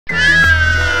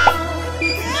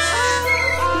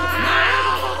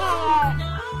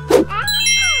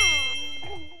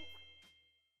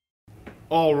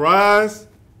All rise.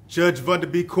 Judge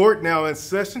Vonda Court now in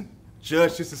session.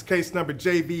 Judge, this is case number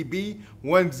JVB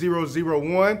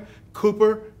 1001,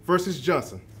 Cooper versus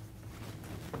Johnson.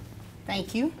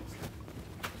 Thank you.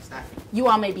 You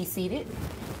all may be seated.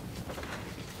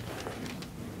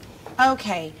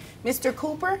 Okay, Mr.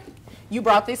 Cooper, you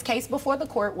brought this case before the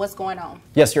court. What's going on?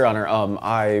 Yes, Your Honor.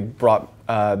 I brought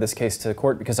this case to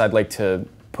court because I'd like to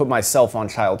put myself on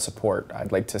child support.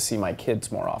 I'd like to see my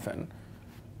kids more often.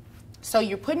 So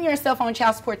you're putting yourself on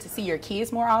child support to see your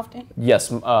kids more often? Yes,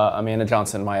 Amanda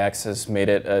Johnson, my ex, has made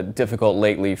it difficult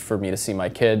lately for me to see my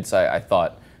kids. I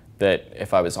thought that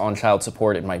if I was on child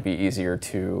support, it might be easier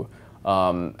to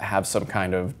have some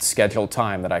kind of scheduled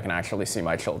time that I can actually see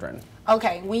my children.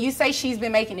 Okay, when you say she's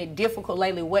been making it difficult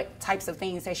lately, what types of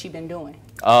things has she been doing?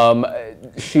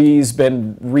 She's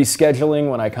been rescheduling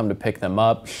when I come to pick them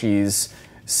up. She's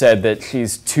said that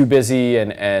she's too busy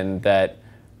and that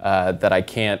I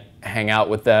can't hang out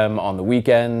with them on the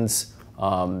weekends.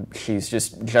 She's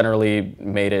just generally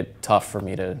made it tough for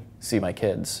me to see my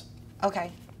kids.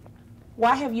 Okay.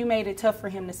 Why have you made it tough for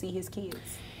him to see his kids?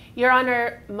 Your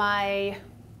Honor, my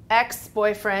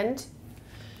ex-boyfriend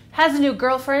has a new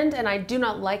girlfriend and I do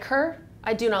not like her.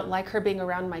 I do not like her being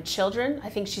around my children. I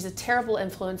think she's a terrible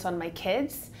influence on my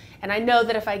kids. And I know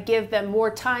that if I give them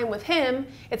more time with him,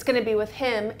 it's going to be with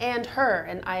him and her.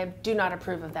 And I do not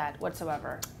approve of that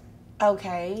whatsoever.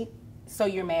 Okay, so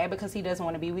you're mad because he doesn't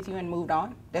want to be with you and moved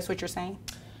on? That's what you're saying?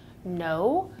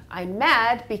 No, I'm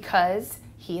mad because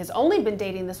he has only been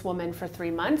dating this woman for 3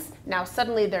 months. Now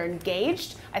suddenly they're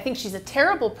engaged. I think she's a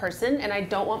terrible person and I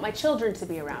don't want my children to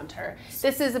be around her.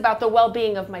 This is about the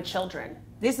well-being of my children.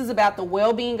 This is about the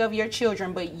well-being of your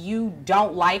children, but you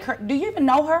don't like her? Do you even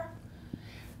know her?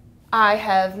 I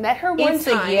have met her one time. It's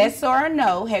a yes or a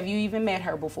no. Have you even met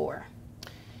her before?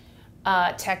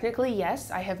 Technically, yes.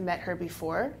 I have met her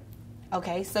before.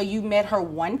 Okay, so you met her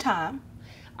one time.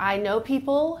 I know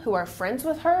people who are friends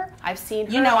with her. I've seen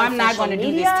her. You know, on I'm not social going to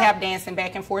do media. this tap dancing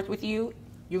back and forth with you.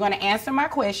 You're going to answer my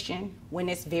question when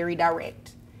it's very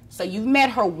direct. So you've met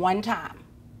her one time.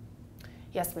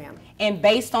 Yes, ma'am. And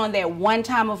based on that one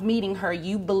time of meeting her,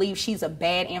 you believe she's a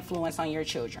bad influence on your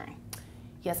children?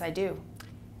 Yes, I do.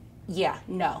 Yeah,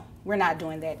 no, we're not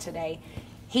doing that today.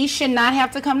 He should not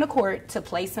have to come to court to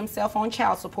place himself on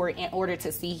child support in order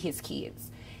to see his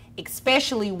kids,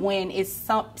 especially when it's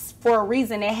for a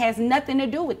reason that has nothing to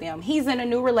do with them. He's in a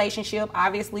new relationship.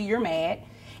 Obviously, you're mad,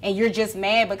 and you're just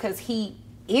mad because he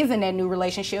is in that new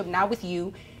relationship, not with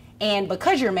you. And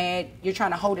because you're mad, you're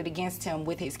trying to hold it against him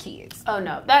with his kids. Oh,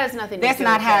 no, that has nothing to do with it. That's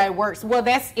not how it works. Well,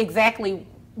 that's exactly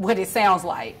what it sounds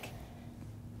like.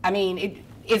 I mean,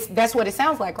 that's what it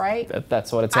sounds like, right?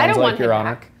 That's what it sounds like, Your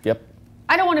Honor. Yep.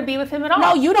 I don't want to be with him at all.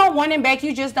 No, you don't want him back.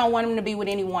 You just don't want him to be with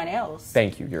anyone else.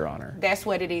 Thank you, Your Honor. That's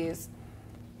what it is.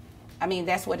 I mean,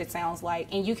 that's what it sounds like.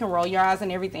 And you can roll your eyes and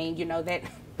everything. You know, that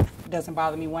doesn't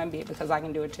bother me one bit because I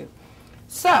can do it too.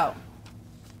 So,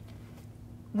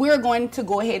 we're going to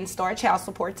go ahead and start child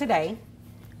support today.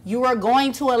 You are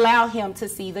going to allow him to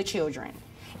see the children.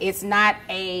 It's not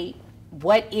a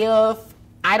what if,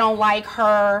 I don't like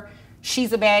her,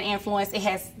 she's a bad influence. It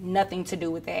has nothing to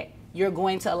do with that. You're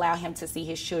going to allow him to see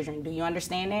his children. Do you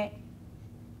understand that?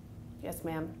 Yes,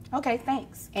 ma'am. Okay,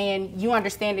 thanks. And you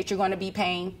understand that you're going to be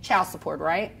paying child support,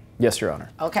 right? Yes, Your Honor.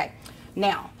 Okay.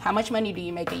 Now, how much money do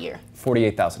you make a year?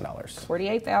 $48,000.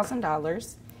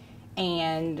 $48,000.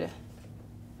 And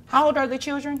how old are the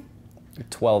children?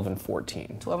 12 and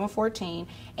 14. 12 and 14.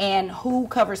 And who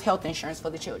covers health insurance for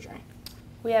the children?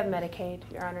 We have Medicaid,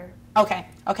 Your Honor. Okay,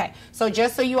 okay. So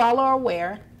just so you all are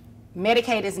aware,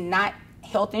 Medicaid is not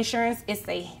health insurance. It's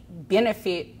a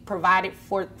benefit provided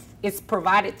through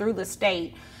the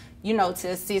state, you know, to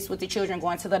assist with the children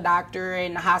going to the doctor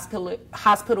and the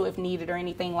hospital if needed or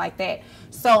anything like that.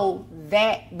 So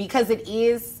that, because it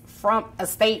is from a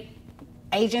state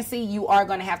agency, you are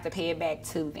going to have to pay it back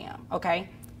to them, okay?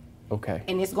 Okay.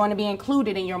 And it's going to be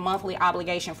included in your monthly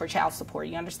obligation for child support.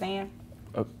 You understand?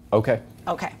 Okay.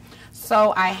 Okay.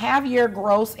 So I have your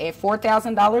gross at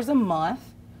 $4,000 a month,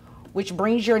 which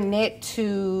brings your net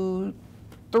to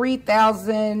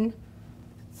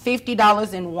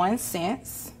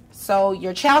 $3,050.01. So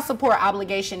your child support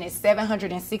obligation is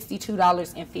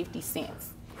 $762.50.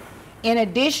 In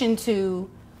addition to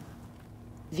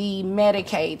the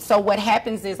Medicaid. So what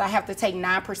happens is I have to take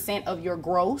 9% of your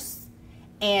gross,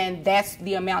 and that's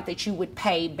the amount that you would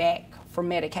pay back for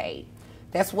Medicaid.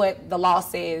 That's what the law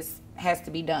says has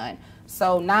to be done.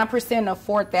 So 9% of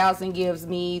 $4,000 gives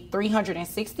me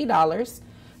 $360.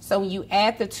 So when you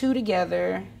add the two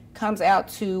together, comes out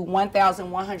to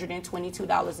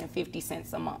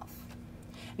 $1,122.50 a month.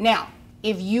 Now,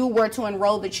 if you were to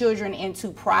enroll the children into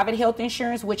private health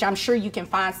insurance, which I'm sure you can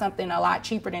find something a lot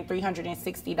cheaper than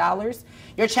 $360,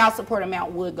 your child support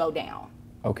amount would go down.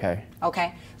 Okay.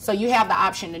 Okay, so you have the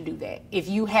option to do that. If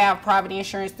you have private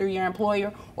insurance through your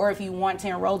employer, or if you want to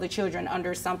enroll the children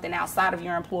under something outside of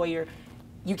your employer,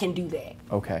 you can do that.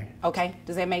 Okay. Okay,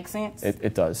 does that make sense?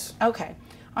 It does. Okay,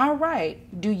 all right.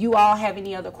 Do you all have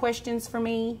any other questions for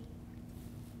me?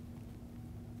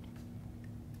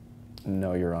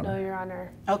 No, Your Honor. No, Your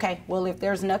Honor. Okay, well, if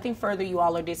there's nothing further, you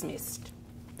all are dismissed.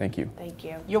 Thank you. Thank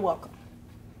you. You're welcome.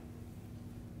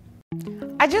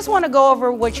 I just want to go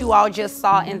over what you all just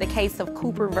saw in the case of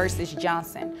Cooper versus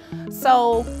Johnson.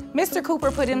 So, Mr.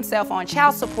 Cooper put himself on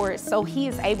child support so he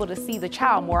is able to see the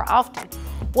child more often.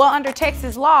 Well, under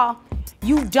Texas law,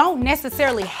 you don't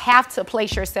necessarily have to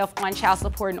place yourself on child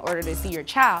support in order to see your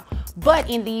child. But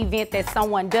in the event that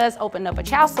someone does open up a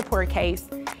child support case,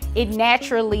 it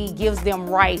naturally gives them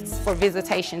rights for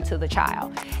visitation to the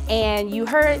child. And you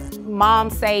heard mom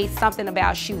say something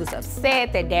about she was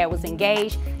upset that dad was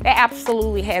engaged. That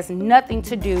absolutely has nothing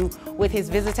to do with his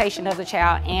visitation of the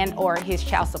child and or his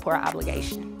child support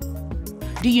obligation.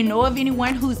 Do you know of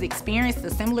anyone who's experienced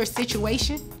a similar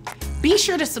situation? Be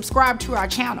sure to subscribe to our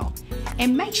channel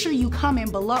and make sure you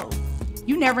comment below.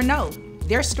 You never know,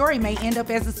 their story may end up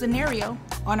as a scenario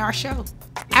on our show.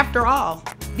 After all,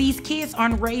 these kids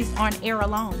aren't raised on air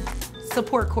alone.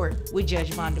 Support Court with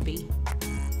Judge Vonda B.